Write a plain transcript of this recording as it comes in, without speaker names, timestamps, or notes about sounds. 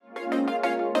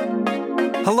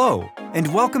Hello,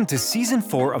 and welcome to Season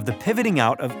 4 of the Pivoting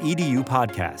Out of EDU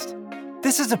podcast.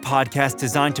 This is a podcast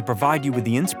designed to provide you with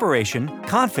the inspiration,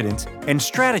 confidence, and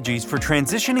strategies for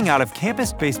transitioning out of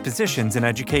campus-based positions in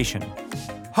education.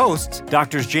 Hosts,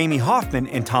 Drs. Jamie Hoffman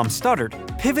and Tom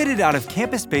Studdert, pivoted out of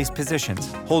campus-based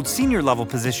positions, hold senior-level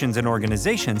positions in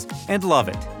organizations, and love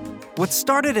it. What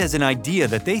started as an idea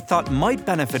that they thought might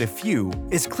benefit a few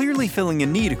is clearly filling a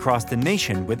need across the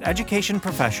nation with education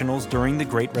professionals during the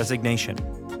Great Resignation.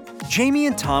 Jamie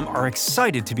and Tom are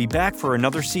excited to be back for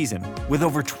another season with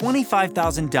over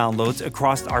 25,000 downloads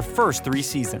across our first 3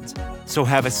 seasons. So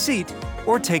have a seat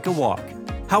or take a walk,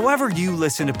 however you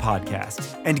listen to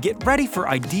podcasts, and get ready for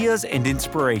ideas and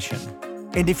inspiration.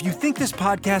 And if you think this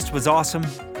podcast was awesome,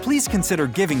 please consider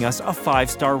giving us a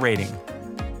 5-star rating.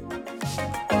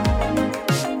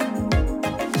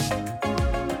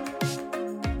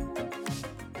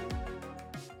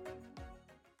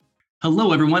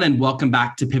 Hello, everyone, and welcome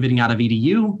back to Pivoting Out of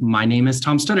EDU. My name is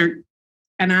Tom Studdert.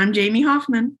 And I'm Jamie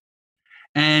Hoffman.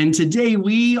 And today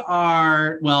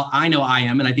I know I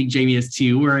am, and I think Jamie is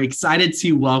too. We're excited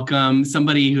to welcome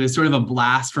somebody who is sort of a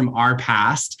blast from our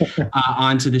past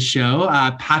onto the show,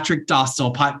 Patrick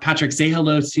Dostal. Patrick, say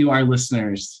hello to our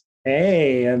listeners.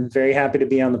 Hey, I'm very happy to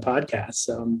be on the podcast.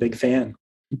 So I'm a big fan.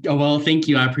 Oh, well, thank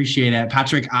you. I appreciate it.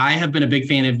 Patrick, I have been a big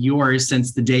fan of yours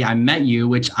since the day I met you,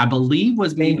 which I believe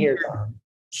was maybe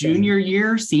junior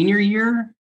year, senior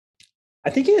year. I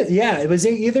think it was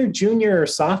either junior or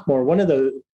sophomore.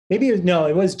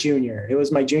 It was junior. It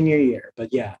was my junior year,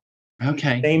 but yeah.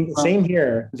 Okay. Same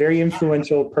here. Very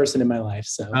influential person in my life.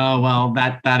 So. Oh, well,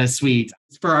 that is sweet.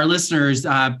 For our listeners,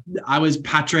 I was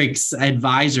Patrick's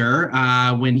advisor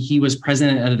when he was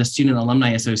president of the Student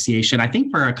Alumni Association, I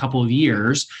think for a couple of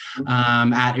years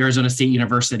at Arizona State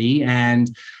University,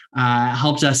 and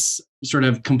helped us sort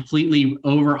of completely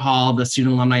overhaul the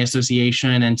Student Alumni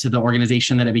Association into the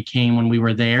organization that it became when we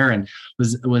were there, and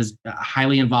was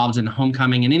highly involved in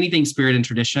homecoming and anything spirit and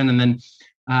tradition. And then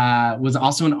was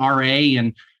also an RA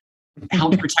and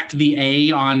helped protect the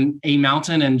A on A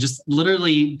Mountain. And just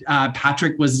literally,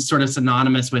 Patrick was sort of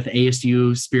synonymous with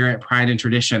ASU spirit, pride, and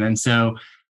tradition. And so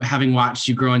having watched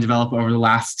you grow and develop over the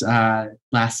last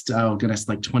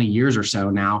 20 years or so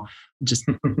now, just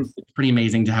pretty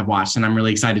amazing to have watched. And I'm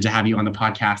really excited to have you on the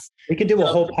podcast. We could do a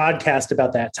whole podcast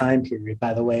about that time period,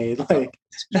 by the way.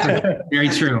 Very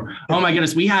true. Oh my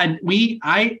goodness. When I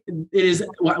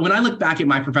look back at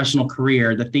my professional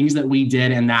career, the things that we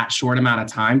did in that short amount of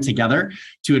time together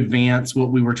to advance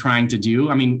what we were trying to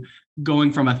do. I mean,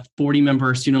 going from a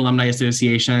 40-member Student Alumni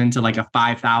Association to like a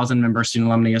 5,000-member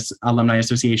Student Alumni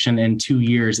Association in 2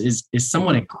 years is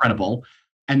somewhat incredible.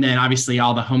 And then obviously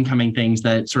all the homecoming things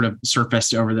that sort of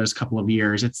surfaced over those couple of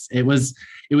years. It was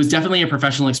definitely a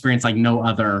professional experience like no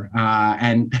other.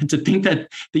 And to think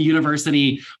that the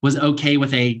university was okay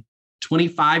with a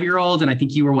 25-year-old, and I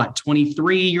think you were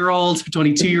 23-year-old,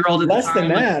 22-year-old at the time. Less than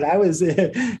that.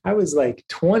 I was like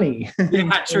 20.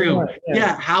 Yeah, true.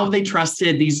 Yeah, how they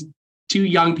trusted these 2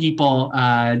 young people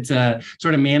to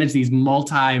sort of manage these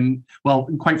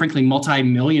quite frankly,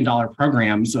 multi-million-dollar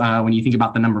programs when you think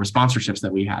about the number of sponsorships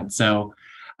that we had. So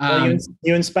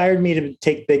you inspired me to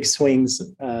take big swings,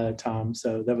 Tom.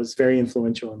 So that was very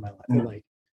influential in my life,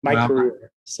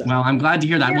 career. So. Well, I'm glad to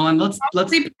hear that. Well, and let's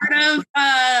be part of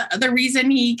the reason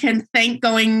he can thank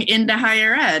going into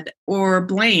higher ed or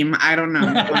blame. I don't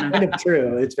know. Kind of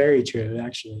true. It's very true,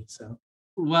 actually. So.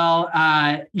 Well,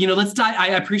 let's dive. I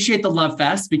appreciate the love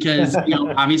fest because,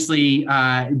 obviously,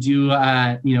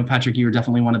 Patrick, you were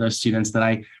definitely one of those students that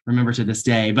I remember to this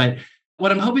day. But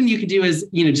what I'm hoping you could do is,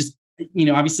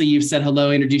 obviously you've said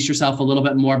hello, introduce yourself a little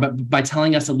bit more, but by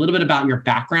telling us a little bit about your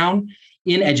background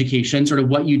in education, sort of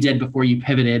what you did before you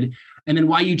pivoted, and then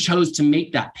why you chose to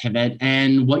make that pivot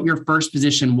and what your first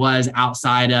position was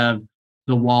outside of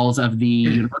the walls of the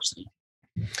university.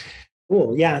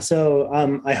 Cool. Yeah. So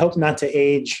I hope not to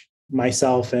age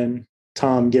myself and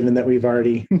Tom, given that we've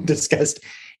already discussed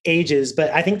ages,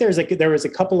 but I think there was a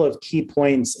couple of key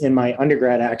points in my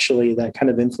undergrad, actually, that kind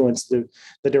of influenced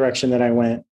the direction that I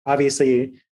went.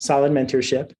 Obviously, solid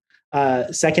mentorship.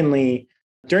 Secondly,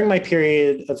 during my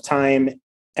period of time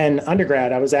in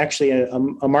undergrad, I was actually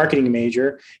a marketing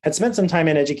major, had spent some time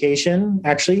in education,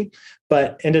 actually,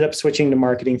 but ended up switching to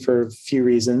marketing for a few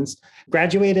reasons.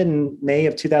 Graduated in May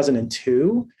of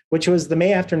 2002, which was the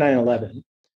May after 9/11.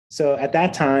 So at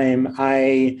that time,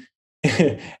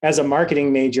 as a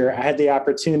marketing major, I had the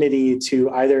opportunity to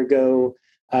either go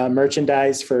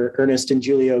merchandise for Ernest and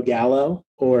Julio Gallo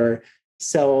or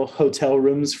sell hotel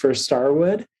rooms for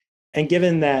Starwood. And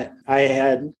given that I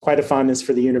had quite a fondness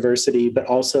for the university, but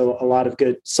also a lot of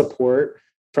good support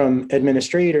from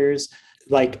administrators,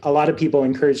 like a lot of people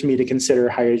encouraged me to consider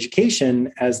higher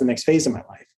education as the next phase of my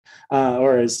life,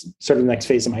 or as sort of the next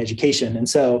phase of my education. And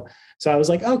so I was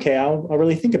like, okay, I'll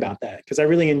really think about that, because I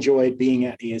really enjoyed being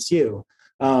at ASU.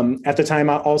 At the time,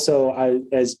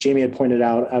 as Jamie had pointed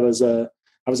out, I was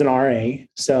an RA,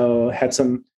 so had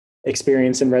some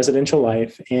experience in residential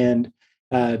life, and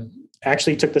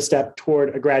actually took the step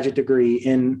toward a graduate degree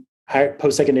in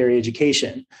post-secondary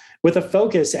education, with a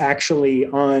focus actually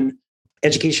on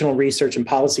educational research and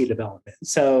policy development.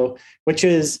 So, which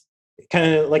is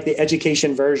kind of like the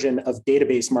education version of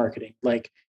database marketing,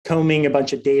 like combing a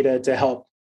bunch of data to help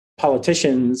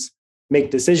politicians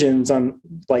make decisions on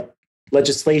like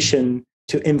legislation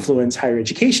to influence higher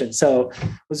education. So I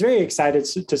was very excited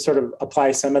to sort of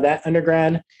apply some of that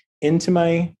undergrad into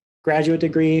my graduate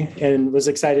degree, and was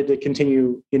excited to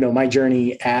continue, my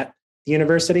journey at the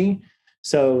university.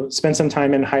 So spent some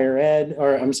time in higher ed,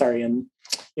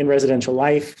 in residential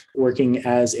life, working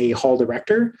as a hall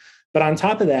director. But on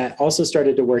top of that, also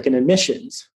started to work in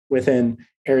admissions within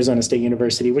Arizona State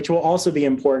University, which will also be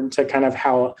important to kind of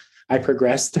how I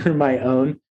progressed through my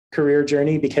own career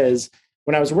journey. Because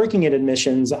when I was working in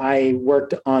admissions, I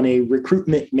worked on a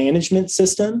recruitment management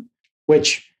system,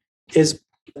 which is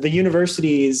the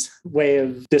university's way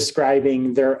of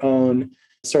describing their own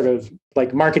sort of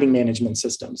like marketing management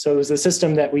system. So it was a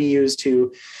system that we used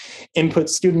to input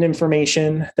student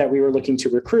information that we were looking to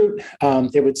recruit.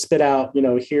 It would spit out,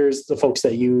 here's the folks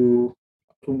that you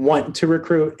want to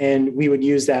recruit. And we would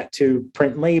use that to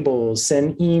print labels,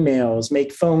 send emails,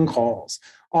 make phone calls,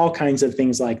 all kinds of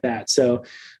things like that. So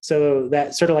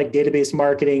that sort of like database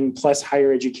marketing plus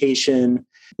higher education,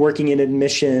 working in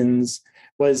admissions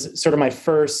was sort of my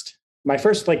first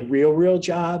like real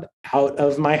job out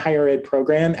of my higher ed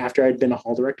program after I'd been a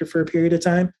hall director for a period of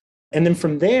time. And then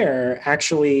from there,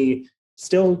 actually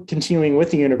still continuing with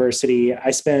the university,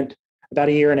 I spent about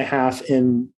a year and a half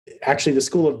in actually the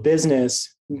School of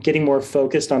Business, getting more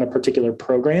focused on a particular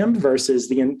program versus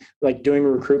doing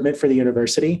recruitment for the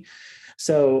university.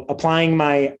 So applying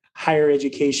my higher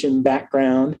education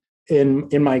background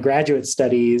in my graduate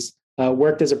studies,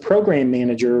 worked as a program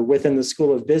manager within the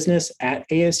School of Business at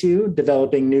ASU,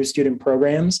 developing new student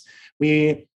programs.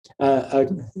 We,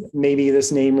 maybe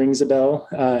this name rings a bell,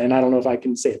 and I don't know if I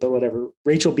can say it, but whatever.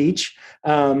 Rachel Beach,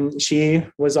 she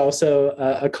was also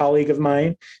a colleague of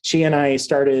mine. She and I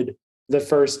started the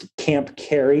first Camp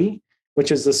Carey,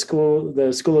 which is the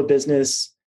School of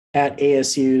Business at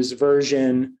ASU's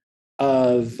version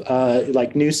of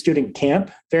new student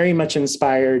camp, very much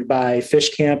inspired by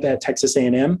Fish Camp at Texas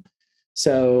A&M.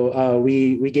 So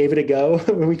we gave it a go.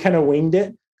 We kind of winged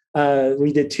it.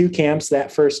 We did 2 camps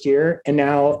that first year, and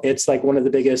now it's like one of the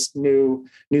biggest new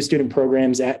student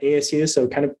programs at ASU. So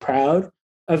kind of proud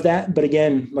of that. But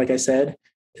again, like I said,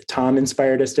 Tom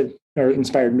inspired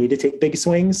me to take big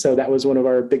swings. So that was one of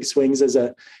our big swings as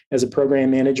a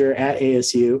program manager at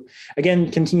ASU.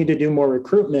 Again, continue to do more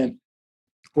recruitment,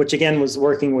 which again was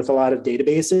working with a lot of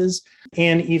databases,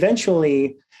 and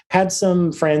eventually had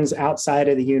some friends outside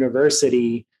of the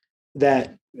university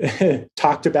that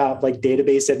talked about like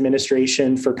database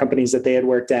administration for companies that they had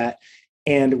worked at.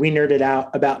 And we nerded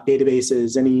out about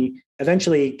databases, and he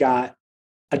eventually got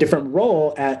a different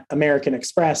role at American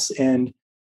Express. And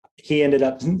he ended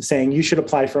up saying, you should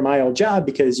apply for my old job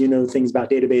because you know things about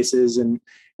databases, and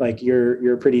like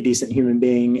you're a pretty decent human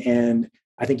being, and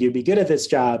I think you'd be good at this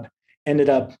job. Ended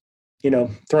up,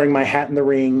 throwing my hat in the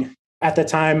ring. At the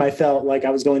time, I felt like I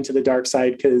was going to the dark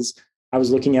side because I was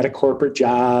looking at a corporate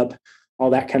job, all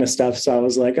that kind of stuff. So I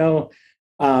was like,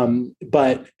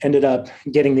 but ended up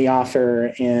getting the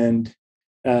offer and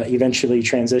eventually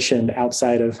transitioned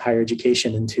outside of higher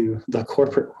education into the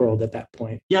corporate world at that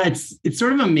point. Yeah, it's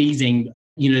sort of amazing,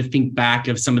 to think back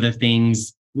of some of the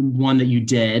things, one that you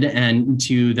did and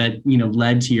two that,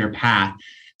 led to your path.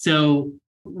 So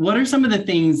what are some of the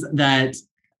things that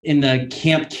in the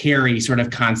Camp Carey sort of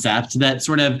concept that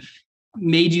sort of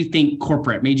made you think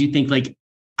corporate, made you think like,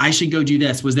 I should go do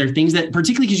this? Was there things that,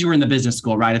 particularly because you were in the business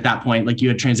school, right? At that point, like you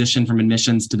had transitioned from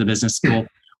admissions to the business school.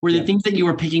 Were there things that you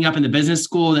were picking up in the business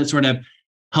school that sort of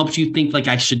helped you think like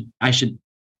I should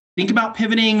think about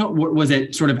pivoting? Was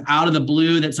it sort of out of the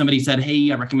blue that somebody said,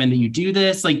 hey, I recommend that you do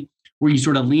this? Like, were you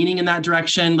sort of leaning in that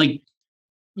direction? Like,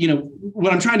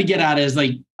 what I'm trying to get at is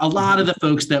like a lot of the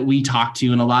folks that we talk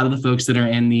to and a lot of the folks that are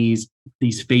in these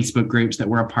Facebook groups that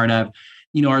we're a part of,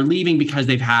 are leaving because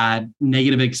they've had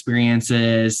negative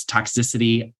experiences,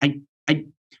 toxicity. I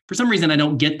for some reason, I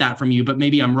don't get that from you, but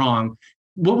maybe I'm wrong.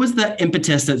 What was the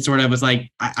impetus that sort of was like,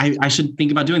 I should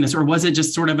think about doing this? Or was it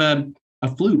just sort of a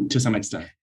fluke to some extent?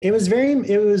 it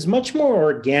was much more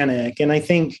organic. And I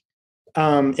think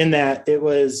in that it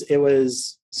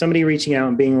was somebody reaching out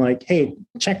and being like, hey,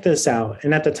 check this out.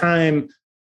 And at the time,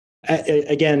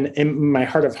 again, in my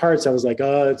heart of hearts, I was like,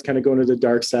 oh, it's kind of going to the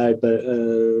dark side, but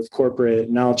of corporate,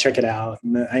 and I'll check it out.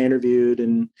 And I interviewed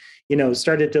and,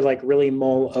 started to like really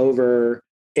mull over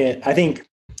it. I think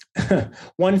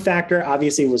one factor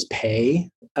obviously was pay.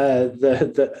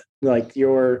 The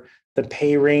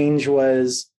pay range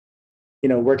was,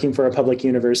 working for a public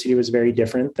university was very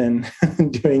different than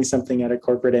doing something at a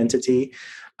corporate entity.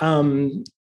 And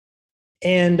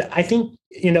I think,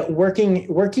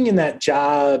 working in that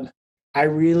job, I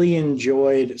really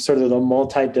enjoyed sort of the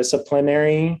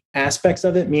multidisciplinary aspects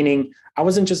of it, meaning I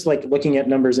wasn't just like looking at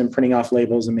numbers and printing off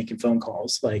labels and making phone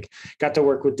calls. Like, got to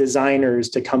work with designers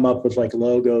to come up with like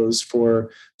logos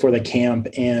for the camp,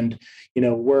 and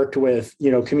worked with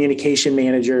communication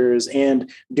managers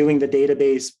and doing the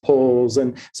database polls.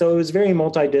 And so it was very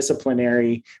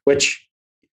multidisciplinary, which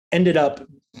ended up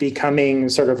becoming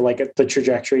sort of like the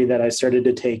trajectory that I started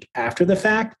to take after the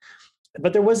fact.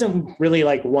 But there wasn't really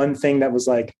like one thing that was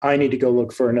like, I need to go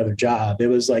look for another job. It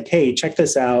was like, hey, check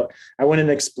this out. I went and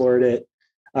explored it.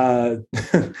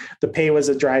 The pay was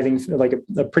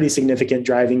a pretty significant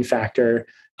driving factor,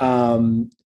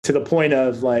 to the point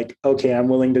of like, okay, I'm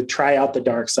willing to try out the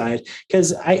dark side.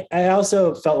 Because I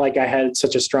also felt like I had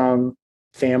such a strong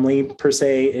family per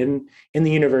se in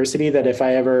the university that if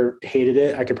I ever hated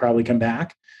it, I could probably come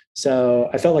back. So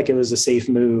I felt like it was a safe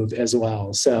move as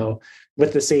well. So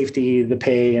with the safety, the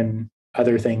pay, and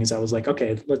other things, I was like,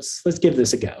 okay, let's give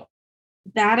this a go.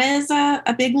 That is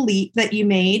a big leap that you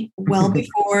made well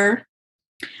before.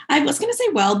 I was going to say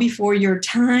well before your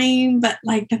time, but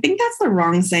like, I think that's the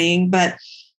wrong saying, but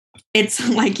it's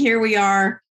like, here we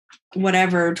are,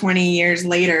 20 years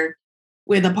later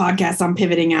with a podcast on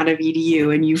pivoting out of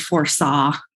EDU, and you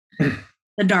foresaw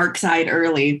the dark side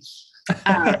early.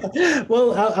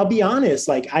 Well, I'll be honest.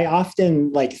 Like, I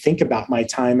often like think about my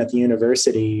time at the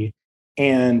university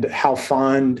and how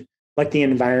fond like the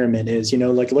environment is,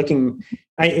 like looking,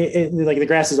 like the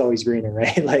grass is always greener,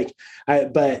 right?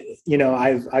 But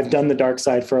I've done the dark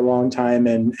side for a long time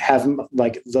and have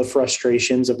like the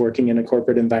frustrations of working in a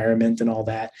corporate environment and all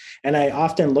that. And I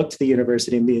often look to the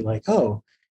university and be like, oh,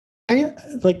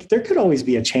 there could always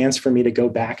be a chance for me to go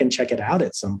back and check it out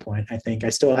at some point. I think I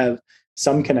still have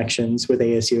some connections with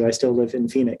ASU. I still live in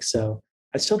Phoenix, so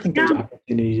I still think there's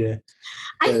opportunity to.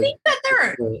 I think that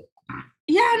there.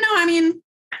 I mean,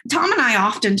 Tom and I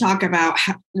often talk about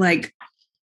like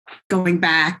going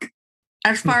back.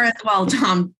 As far as, well,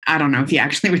 Tom, I don't know if he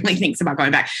actually really thinks about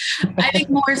going back. I think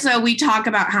more so we talk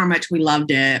about how much we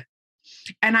loved it,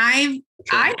 and I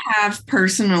have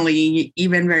personally,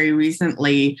 even very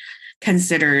recently,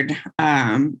 considered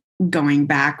going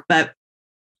back, but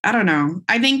I don't know.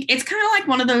 I think it's kind of like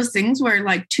one of those things where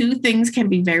like two things can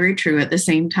be very true at the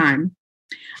same time.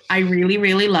 I really,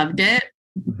 really loved it,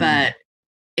 but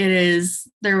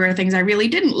there were things I really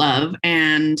didn't love,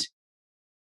 and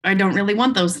I don't really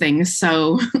want those things.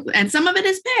 So, and some of it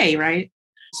is pay, right?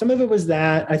 Some of it was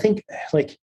that. I think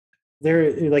like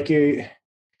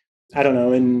I don't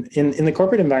know, in the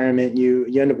corporate environment, you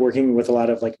end up working with a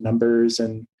lot of like numbers,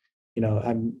 and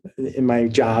I'm in my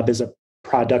job as a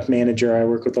product manager, I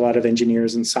work with a lot of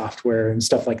engineers and software and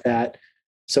stuff like that.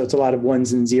 So it's a lot of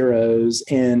ones and zeros,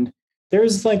 and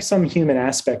there's like some human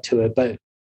aspect to it, but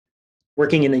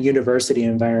working in a university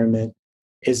environment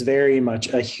is very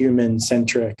much a human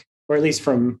centric, or at least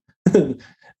from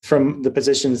the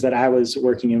positions that I was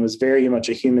working in, was very much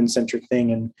a human centric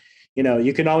thing. And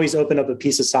you can always open up a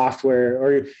piece of software,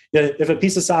 or if a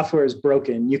piece of software is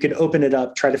broken, you can open it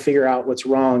up, try to figure out what's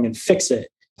wrong and fix it.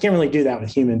 You can't really do that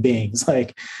with human beings.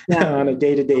 Like on a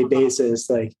day-to-day basis,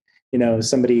 like,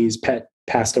 somebody's pet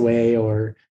passed away,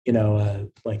 or,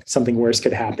 like something worse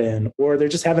could happen, or they're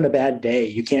just having a bad day.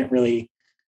 You can't really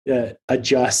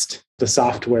adjust the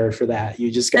software for that.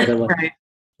 You just got to like,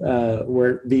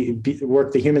 work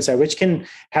the human side, which can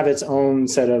have its own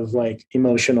set of like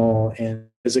emotional and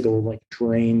physical like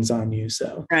drains on you.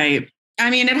 So right. I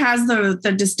mean, it has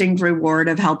the distinct reward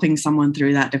of helping someone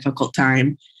through that difficult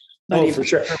time. But for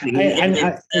sure.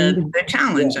 The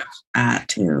challenge of that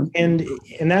too. And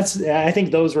that's, I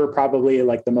think those were probably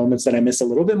like the moments that I miss a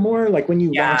little bit more. Like when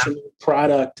you launch a new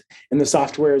product and the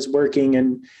software is working,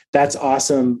 and that's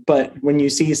awesome. But when you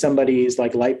see somebody's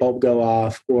like light bulb go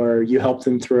off, or you help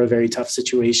them through a very tough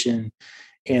situation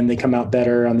and they come out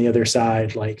better on the other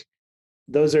side, like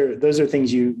those are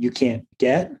things you can't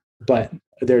get, but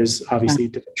there's obviously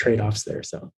different trade-offs there.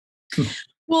 So,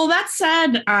 well, that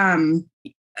said,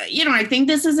 I think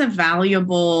this is a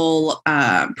valuable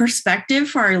perspective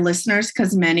for our listeners,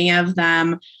 because many of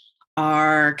them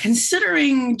are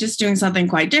considering just doing something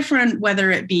quite different, whether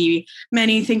it be,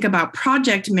 many think about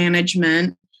project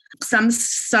management, some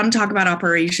talk about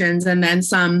operations, and then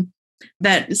some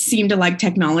that seem to like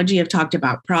technology have talked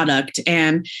about product.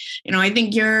 And, I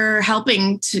think you're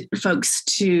helping folks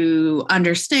to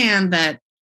understand that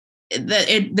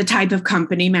the type of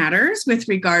company matters with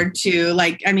regard to,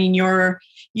 like, I mean,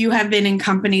 you have been in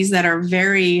companies that are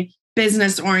very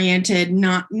business oriented,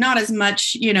 not as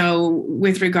much,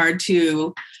 with regard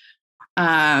to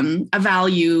a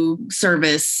value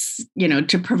service,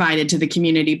 to provide it to the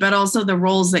community, but also the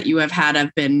roles that you have had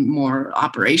have been more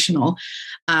operational.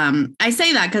 I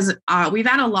say that because we've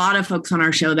had a lot of folks on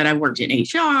our show that have worked in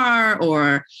HR,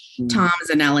 or Tom's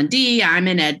in L&D, I'm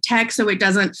in ed tech, so it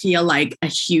doesn't feel like a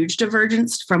huge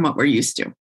divergence from what we're used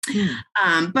to.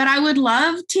 But I would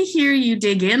love to hear you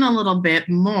dig in a little bit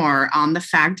more on the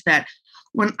fact that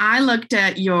when I looked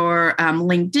at your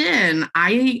LinkedIn,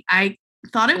 I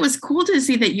thought it was cool to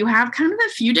see that you have kind of a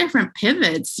few different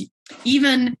pivots,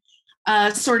 even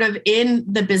sort of in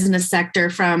the business sector,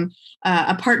 from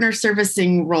a partner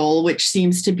servicing role, which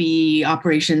seems to be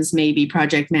operations, maybe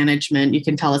project management. You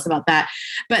can tell us about that.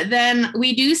 But then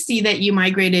we do see that you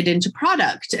migrated into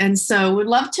product. And so we'd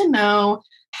love to know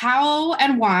how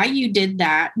and why you did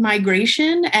that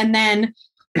migration. And then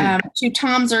to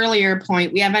Tom's earlier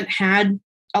point, we haven't had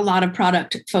a lot of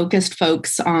product focused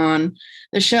folks on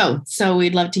the show. So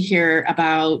we'd love to hear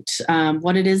about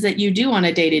what it is that you do on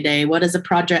a day-to-day. What does a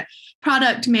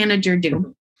product manager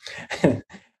do?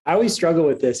 I always struggle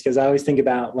with this because I always think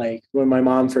about, like, when my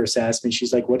mom first asked me,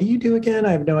 she's like, "What do you do again?"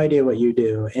 I have no idea what you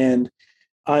do. And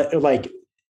like,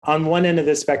 on one end of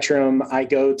the spectrum, I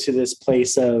go to this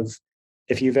place of,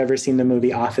 if you've ever seen the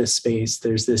movie Office Space,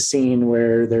 there's this scene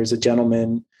where there's a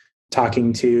gentleman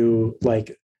talking to,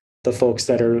 like, the folks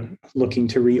that are looking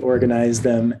to reorganize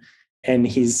them. And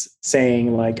he's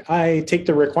saying, like, "I take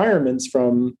the requirements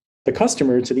from the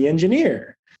customer to the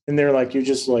engineer." And they're like, "You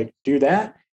just, like, do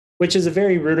that?" Which is a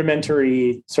very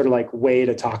rudimentary sort of like way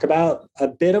to talk about a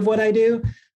bit of what I do.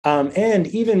 And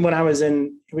even when I was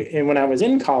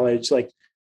in college, like,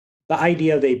 the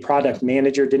idea of a product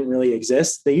manager didn't really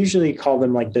exist. They usually call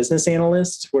them like business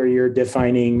analysts, where you're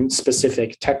defining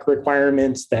specific tech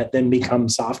requirements that then become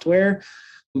software.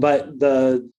 But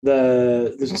the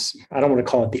I don't want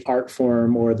to call it the art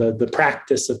form, or the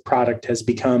practice of product has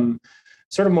become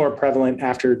sort of more prevalent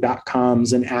after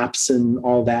 .coms and apps and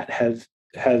all that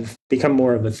have become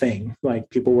more of a thing, like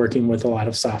people working with a lot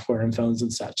of software and phones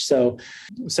and such. So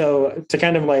to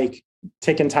kind of like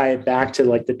take and tie it back to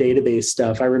like the database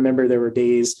stuff, I remember there were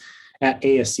days at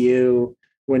ASU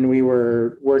when we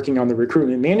were working on the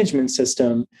recruitment management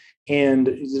system, and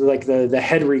like the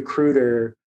head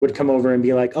recruiter would come over and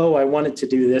be like, "Oh, I wanted to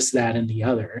do this, that, and the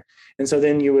other." And so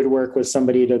then you would work with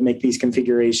somebody to make these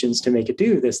configurations to make it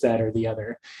do this, that, or the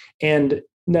other. And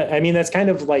I mean, that's kind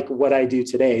of like what I do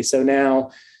today. So now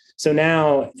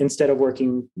instead of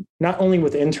working not only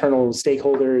with internal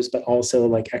stakeholders, but also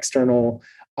like external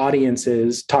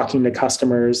audiences, talking to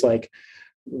customers, like,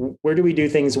 where do we do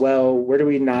things well? Where do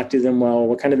we not do them well?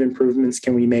 What kind of improvements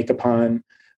can we make upon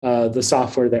the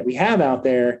software that we have out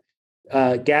there?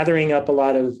 Gathering up a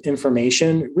lot of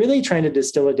information, really trying to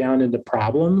distill it down into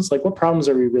problems. Like, what problems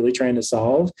are we really trying to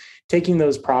solve? Taking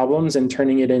those problems and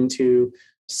turning it into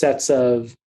sets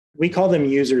of, we call them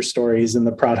user stories in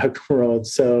the product world.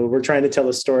 So we're trying to tell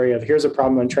a story of, here's a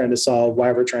problem I'm trying to solve,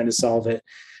 why we're trying to solve it.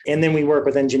 And then we work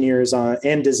with engineers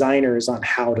and designers on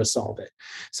how to solve it.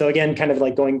 So again, kind of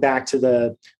like going back to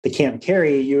the Camp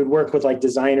Carry, you would work with like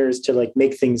designers to like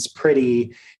make things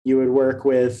pretty. You would work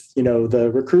with, the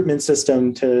recruitment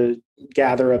system to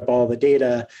gather up all the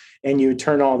data, and you would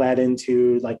turn all that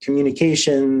into like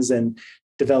communications and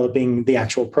developing the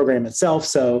actual program itself.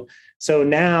 So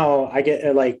now I get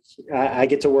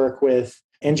to work with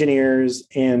engineers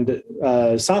and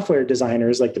software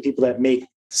designers, like the people that make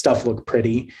stuff look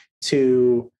pretty,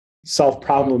 to solve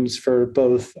problems for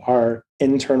both our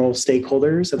internal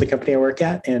stakeholders at the company I work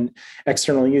at and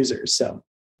external users.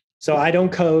 So I don't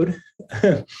code.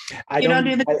 I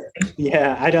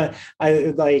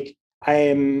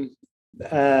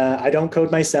don't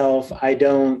code myself. I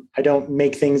don't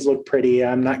make things look pretty.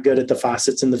 I'm not good at the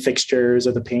faucets and the fixtures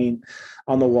or the paint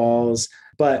on the walls,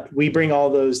 but we bring all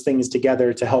those things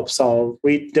together to help solve.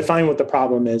 We define what the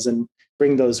problem is and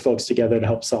bring those folks together to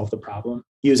help solve the problem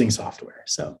using software.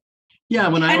 So, yeah,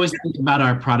 when I always think about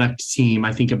our product team,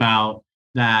 I think about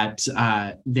that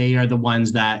they are the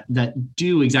ones that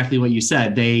do exactly what you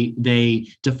said. They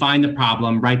define the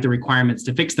problem, write the requirements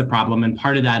to fix the problem, and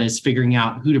part of that is figuring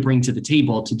out who to bring to the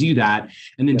table to do that,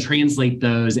 and then translate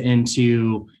those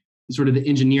into sort of the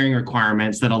engineering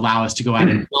requirements that allow us to go out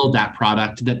and build that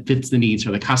product that fits the needs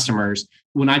for the customers.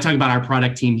 When I talk about our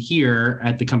product team here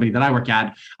at the company that I work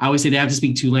at, I always say they have to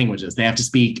speak two languages. They have to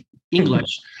speak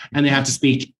English and they have to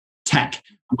speak tech,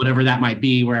 whatever that might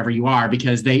be, wherever you are,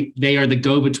 because they are the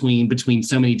go-between between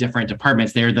so many different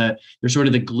departments. They're sort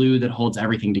of the glue that holds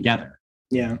everything together.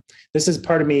 Yeah. This is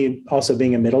part of me also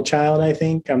being a middle child, I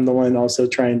think. I'm the one also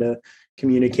trying to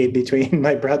communicate between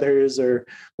my brothers or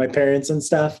my parents and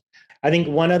stuff. I think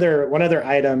one other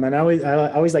item, and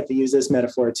I always like to use this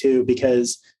metaphor too,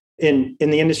 because in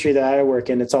the industry that I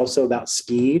work in, it's also about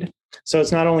speed. So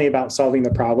it's not only about solving the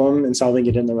problem and solving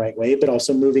it in the right way, but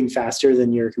also moving faster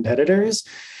than your competitors.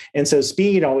 And so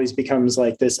speed always becomes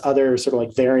like this other sort of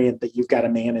like variant that you've got to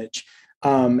manage.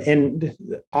 And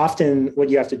often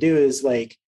what you have to do is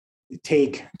like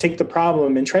take the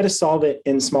problem and try to solve it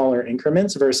in smaller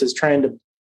increments versus trying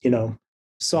to,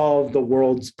 solve the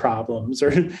world's problems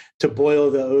or to boil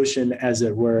the ocean, as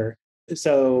it were.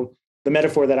 So the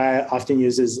metaphor that I often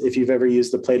use is if you've ever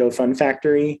used the Play-Doh Fun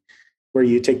Factory, where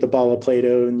you take the ball of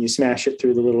Play-Doh and you smash it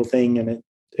through the little thing and it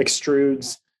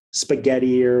extrudes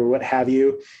spaghetti or what have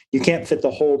you. You can't fit the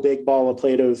whole big ball of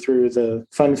Play-Doh through the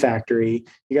Fun Factory.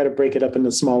 You got to break it up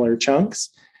into smaller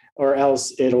chunks or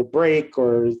else it'll break,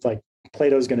 or like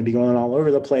Play-Doh is going to be going all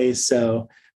over the place. So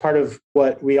part of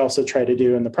what we also try to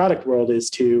do in the product world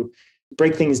is to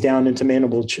break things down into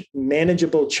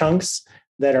manageable chunks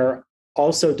that are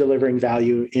also delivering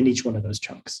value in each one of those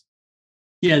chunks.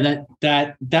 Yeah,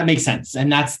 that makes sense.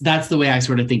 And that's the way I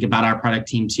sort of think about our product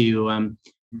team too.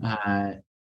 The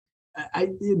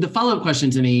follow-up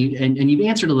question to me, and you've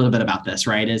answered a little bit about this,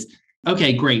 right, is,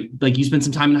 okay, great. Like you spent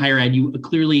some time in higher ed, you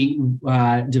clearly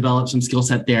developed some skill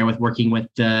set there with working with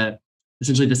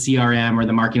essentially the CRM or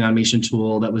the marketing automation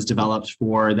tool that was developed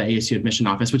for the ASU admission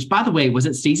office, which, by the way, was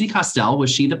it Stacy Costell? Was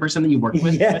she the person that you worked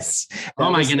with? Yes. Oh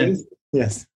my goodness. Stacey.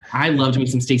 Yes. I loved me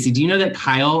some Stacy. Do you know that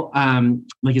Kyle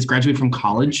is graduated from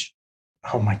college?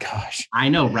 Oh my gosh. I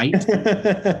know, right?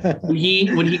 when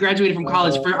he graduated from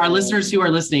college, for our listeners who are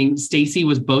listening, Stacy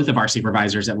was both of our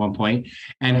supervisors at one point,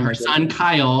 and her son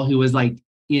Kyle, who was like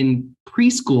in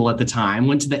preschool at the time,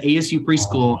 went to the ASU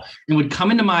preschool and would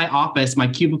come into my office, my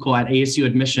cubicle at ASU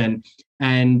admission,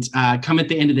 and come at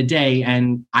the end of the day,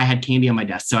 and I had candy on my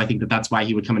desk. So I think that's why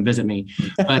he would come and visit me.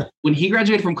 But when he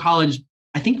graduated from college,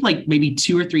 I think like maybe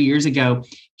 2 or 3 years ago,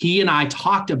 he and I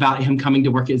talked about him coming to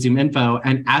work at ZoomInfo.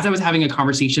 And as I was having a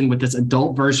conversation with this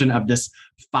adult version of this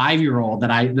 5-year-old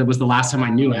that was the last time I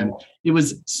knew him, it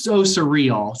was so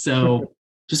surreal. So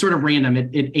just sort of random.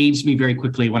 It aged me very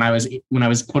quickly when I was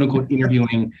quote unquote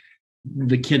interviewing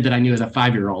the kid that I knew as a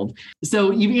 5-year-old.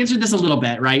 So you've answered this a little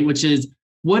bit, right? Which is,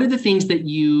 what are the things that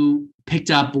you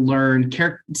picked up, learned,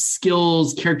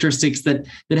 skills, characteristics that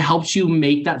helped you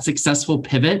make that successful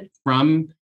pivot from,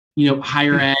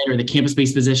 higher ed or the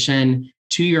campus-based position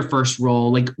to your first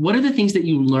role? Like, what are the things that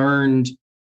you learned?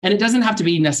 And it doesn't have to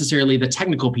be necessarily the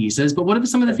technical pieces, but what are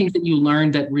some of the things that you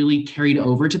learned that really carried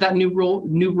over to that new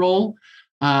role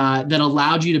that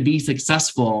allowed you to be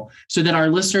successful, so that our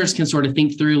listeners can sort of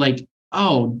think through like,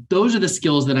 oh, those are the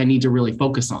skills that I need to really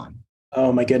focus on?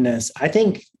 Oh my goodness. I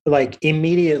think like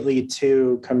immediately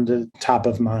two come to top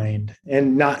of mind,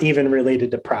 and not even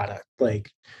related to product.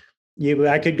 Like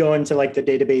I could go into like the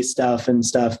database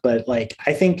stuff, but like,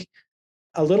 I think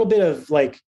a little bit of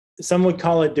like, some would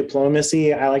call it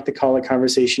diplomacy. I like to call it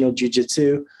conversational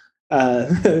jujitsu,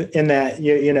 in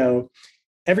that,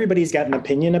 everybody's got an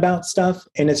opinion about stuff,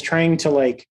 and it's trying to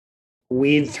like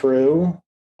weed through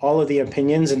all of the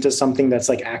opinions into something that's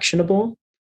like actionable.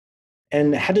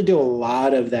 And had to do a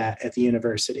lot of that at the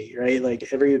university, right?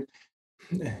 Like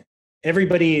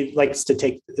everybody likes to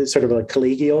take sort of a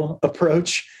collegial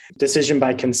approach, decision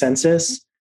by consensus.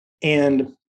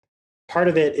 And part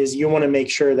of it is you want to make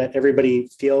sure that everybody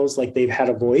feels like they've had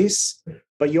a voice,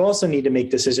 but you also need to make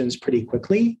decisions pretty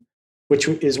quickly, which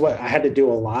is what I had to do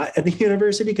a lot at the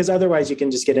university, because otherwise you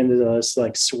can just get into this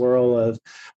like swirl of,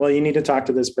 well, you need to talk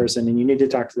to this person and you need to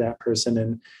talk to that person.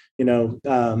 And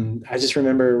I just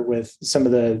remember with some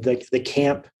of the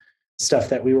camp stuff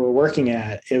that we were working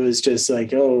at, it was just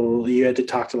like, oh, you had to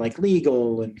talk to like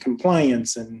legal and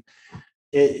compliance,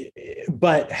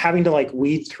 but having to like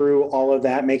weed through all of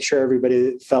that, make sure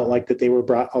everybody felt like that they were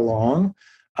brought along,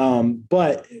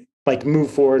 but like move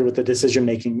forward with the decision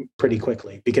making pretty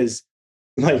quickly, because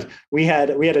like we had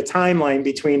a timeline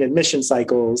between admission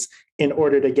cycles in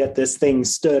order to get this thing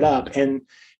stood up. And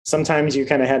sometimes you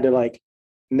kind of had to like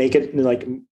make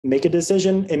a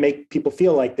decision and make people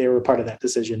feel like they were part of that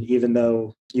decision, even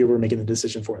though you were making the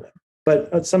decision for them.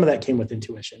 But some of that came with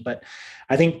intuition. But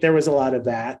I think there was a lot of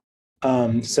that.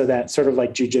 So that sort of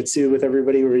like jujitsu with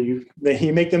everybody, where you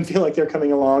make them feel like they're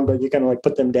coming along, but you kind of like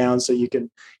put them down so you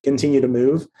can continue to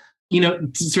move.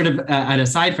 Sort of and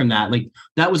aside from that, like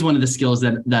that was one of the skills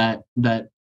that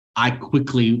I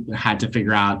quickly had to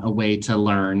figure out a way to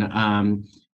learn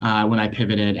when I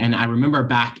pivoted. And I remember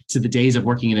back to the days of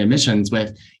working in admissions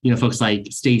with, folks like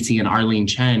Stacy and Arlene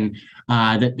Chen,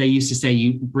 that they used to say,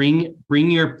 you bring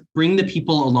the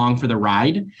people along for the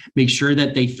ride, make sure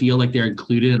that they feel like they're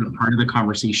included and a part of the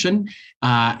conversation,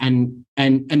 and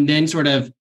then sort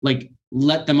of like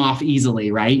let them off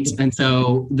easily, right? And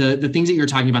so the things that you're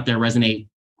talking about there resonate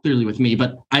clearly with me,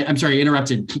 but I'm sorry, I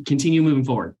interrupted. Continue moving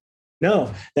forward.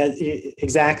 No, that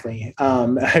exactly.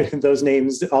 Those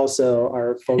names also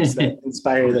are folks that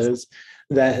inspire those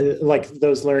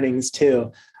learnings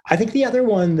too. I think the other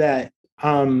one that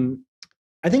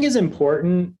I think is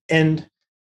important, and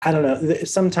I don't know,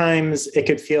 sometimes it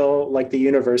could feel like the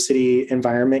university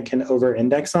environment can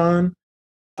over-index on,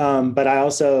 but I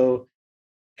also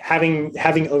having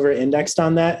over-indexed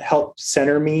on that helped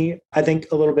center me, I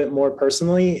think, a little bit more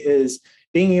personally, is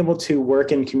being able to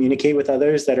work and communicate with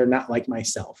others that are not like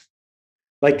myself.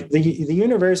 Like the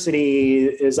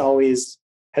university has always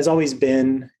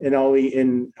been,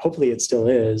 and hopefully it still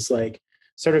is, like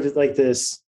sort of like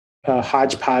this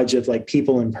hodgepodge of like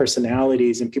people and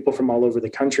personalities and people from all over the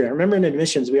country. I remember in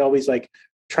admissions, we always like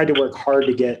tried to work hard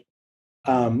to get,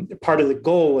 part of the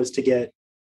goal was to get,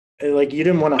 like, you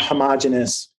didn't want a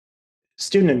homogenous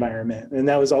student environment. And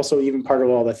that was also even part of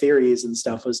all the theories and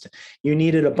stuff, was you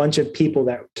needed a bunch of people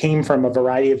that came from a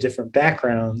variety of different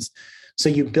backgrounds. So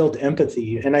you built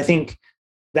empathy. And I think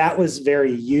that was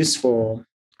very useful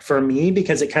for me,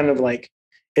 because it kind of like,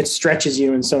 it stretches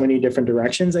you in so many different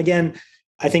directions. Again,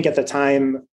 I think at the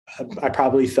time, I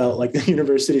probably felt like the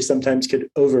university sometimes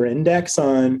could over-index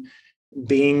on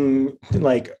being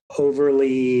like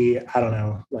overly, I don't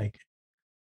know, like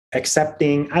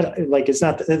accepting. It's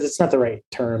not the right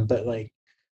term, but like,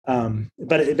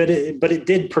 but it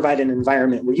did provide an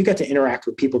environment where you got to interact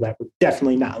with people that were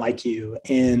definitely not like you,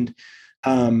 and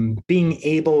being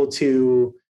able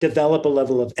to develop a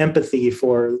level of empathy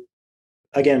for,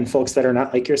 again, folks that are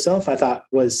not like yourself, I thought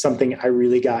was something I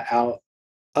really got out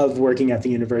of working at the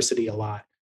university a lot.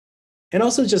 And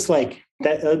also just like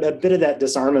that, a bit of that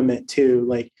disarmament too.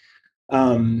 Like,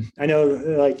 I know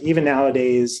like even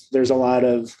nowadays, there's a lot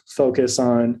of focus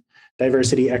on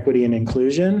diversity, equity, and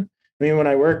inclusion. I mean, when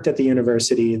I worked at the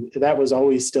university, that was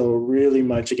always still really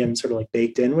much, again, sort of like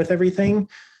baked in with everything.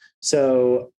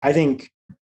 So I think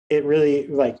it really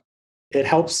it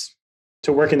helps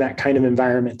to work in that kind of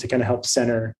environment to kind of help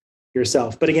center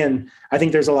yourself. But again, I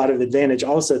think there's a lot of advantage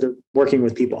also to working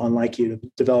with people unlike you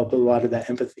to develop a lot of that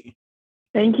empathy.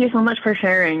 Thank you so much for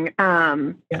sharing.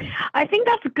 I think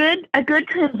that's a good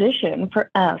transition for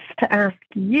us to ask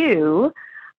you,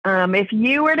 if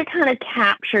you were to kind of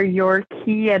capture your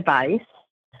key advice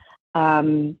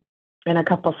in a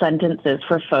couple sentences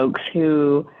for folks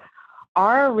who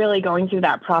are really going through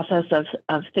that process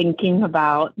of thinking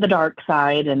about the dark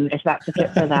side and if that's a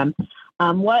fit for them.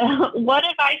 What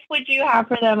advice would you have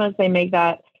for them as they make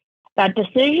that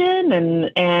decision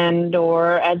and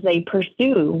or as they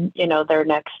pursue, their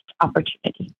next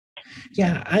opportunity?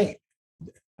 Yeah,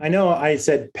 I know I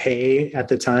said pay at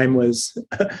the time was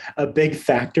a big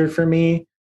factor for me.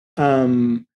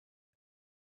 I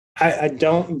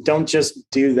don't just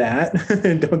do that.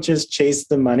 Don't just chase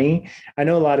the money. I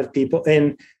know a lot of people,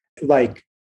 and like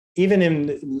even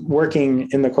in working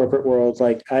in the corporate world,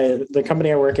 like the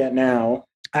company I work at now,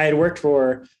 I had worked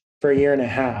for a year and a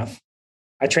half.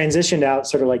 I transitioned out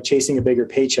sort of like chasing a bigger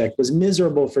paycheck, was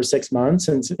miserable for 6 months.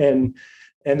 And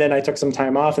then I took some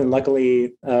time off, and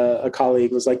luckily a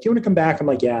colleague was like, "Do you want to come back?" I'm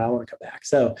like, "Yeah, I want to come back."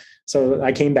 So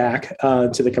I came back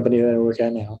to the company that I work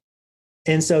at now.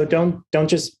 And so don't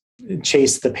just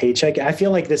chase the paycheck. I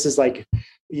feel like this is like,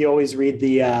 you always read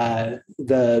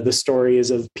the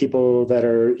stories of people that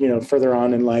are, further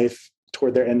on in life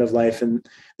toward their end of life, and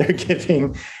they're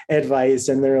giving advice,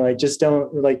 and they're like, just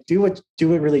don't do what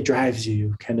really drives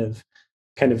you kind of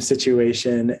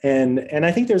situation. And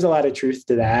I think there's a lot of truth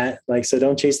to that. Like, so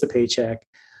don't chase the paycheck,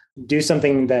 do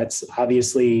something that's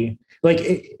obviously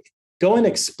go and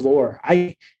explore.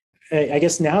 I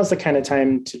guess now is the kind of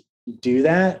time to do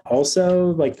that.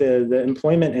 Also, like the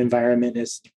employment environment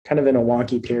is kind of in a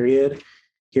wonky period.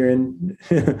 here in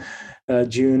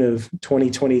June of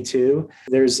 2022.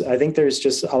 I think there's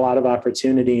just a lot of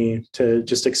opportunity to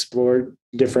just explore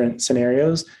different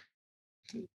scenarios,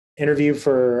 interview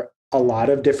for a lot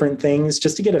of different things,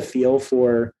 just to get a feel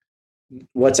for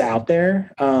what's out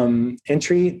there, and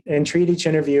treat each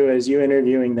interview as you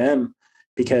interviewing them,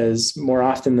 because more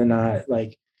often than not,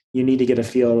 like, you need to get a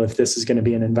feel if this is going to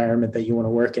be an environment that you want to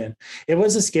work in. It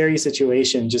was a scary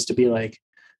situation just to be like,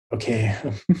 okay.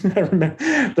 I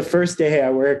remember the first day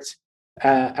I worked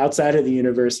outside of the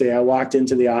university, I walked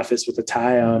into the office with a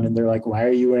tie on, and they're like, why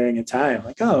are you wearing a tie? I'm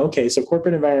like, oh, okay. So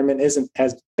corporate environment isn't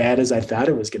as bad as I thought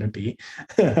it was going to be.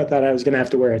 I thought I was going to have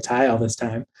to wear a tie all this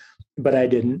time, but I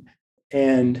didn't.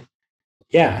 And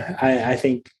yeah, I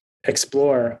think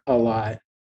explore a lot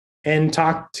and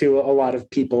talk to a lot of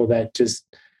people that just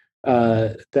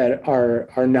that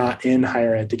are not in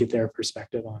higher ed to get their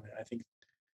perspective on it. I think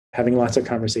having lots of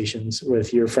conversations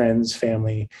with your friends,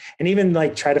 family, and even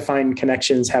like try to find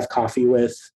connections, have coffee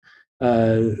with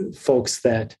folks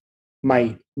that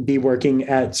might be working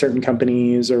at certain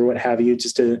companies or what have you,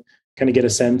 just to kind of get a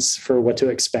sense for what to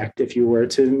expect if you were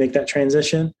to make that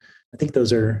transition. I think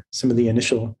those are some of the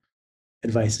initial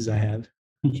advices I have.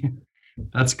 Yeah.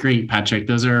 That's great, Patrick.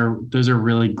 Those are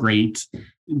really great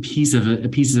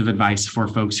pieces of advice for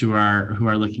folks who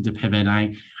are looking to pivot.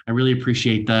 I really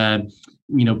appreciate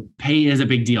pay is a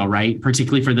big deal, right?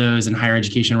 Particularly for those in higher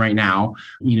education right now.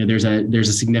 There's a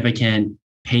significant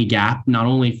pay gap, not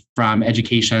only from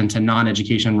education to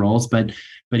non-education roles, but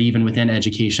even within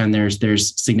education,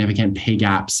 there's significant pay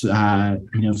gaps,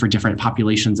 for different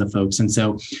populations of folks. And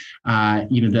so,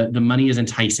 the money is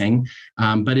enticing,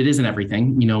 but it isn't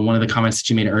everything. One of the comments that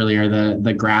you made earlier,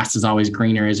 the grass is always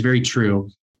greener, is very true.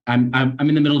 I'm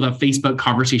in the middle of a Facebook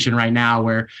conversation right now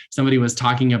where somebody was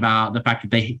talking about the fact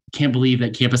that they can't believe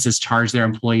that campuses charge their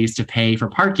employees to pay for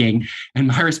parking. And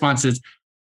my response is,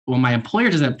 well, my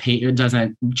employer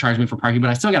doesn't charge me for parking,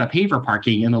 but I still got to pay for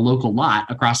parking in the local lot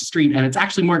across the street. And it's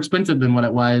actually more expensive than what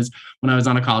it was when I was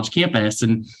on a college campus.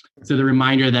 And so the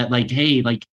reminder that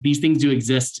these things do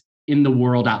exist in the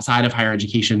world outside of higher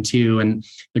education too. And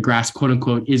the grass, quote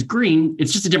unquote, is green.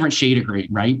 It's just a different shade of green,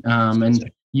 right?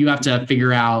 And you have to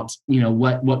figure out,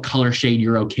 what color shade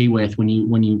you're okay with when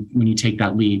you take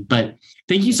that lead. But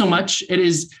thank you so much. It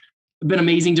has been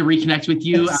amazing to reconnect with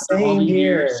you after all these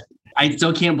years. I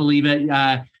still can't believe it.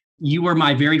 You were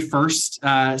my very first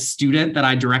student that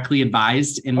I directly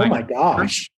advised in my. Oh my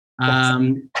gosh! I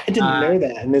didn't know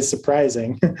that, and it's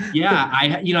surprising. Yeah,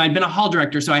 I'd been a hall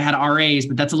director, so I had RAs,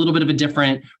 but that's a little bit of a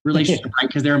different relationship, right?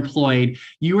 Because they're employed.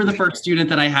 You were the first student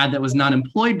that I had that was not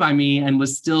employed by me and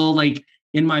was still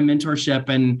in my mentorship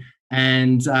and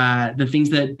the things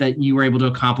that you were able to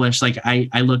accomplish. I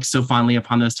look so fondly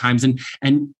upon those times, and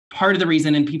part of the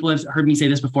reason, and people have heard me say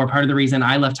this before, part of the reason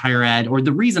I left higher ed, or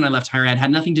the reason I left higher ed, had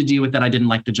nothing to do with that I didn't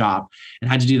like the job. It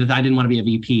had to do that I didn't want to be a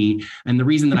VP. And the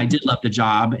reason that I did love the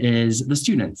job is the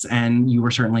students. And you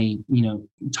were certainly,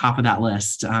 top of that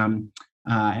list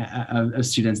of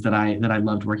students that I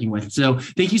loved working with. So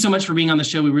thank you so much for being on the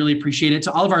show. We really appreciate it.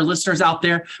 To all of our listeners out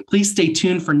there, please stay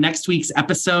tuned for next week's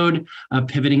episode of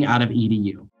Pivoting Out of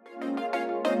EDU.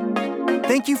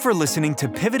 Thank you for listening to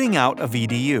Pivoting Out of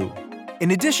EDU. In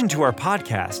addition to our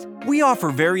podcast, we offer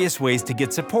various ways to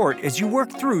get support as you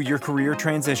work through your career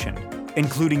transition,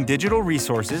 including digital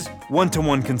resources,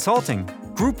 one-to-one consulting,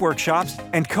 group workshops,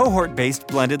 and cohort-based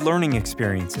blended learning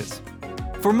experiences.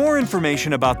 For more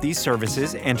information about these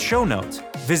services and show notes,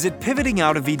 visit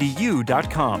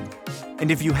pivotingoutofedu.com.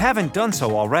 And if you haven't done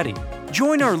so already,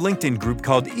 join our LinkedIn group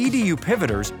called EDU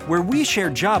Pivoters, where we share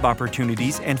job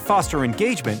opportunities and foster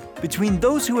engagement between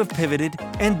those who have pivoted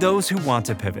and those who want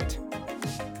to pivot.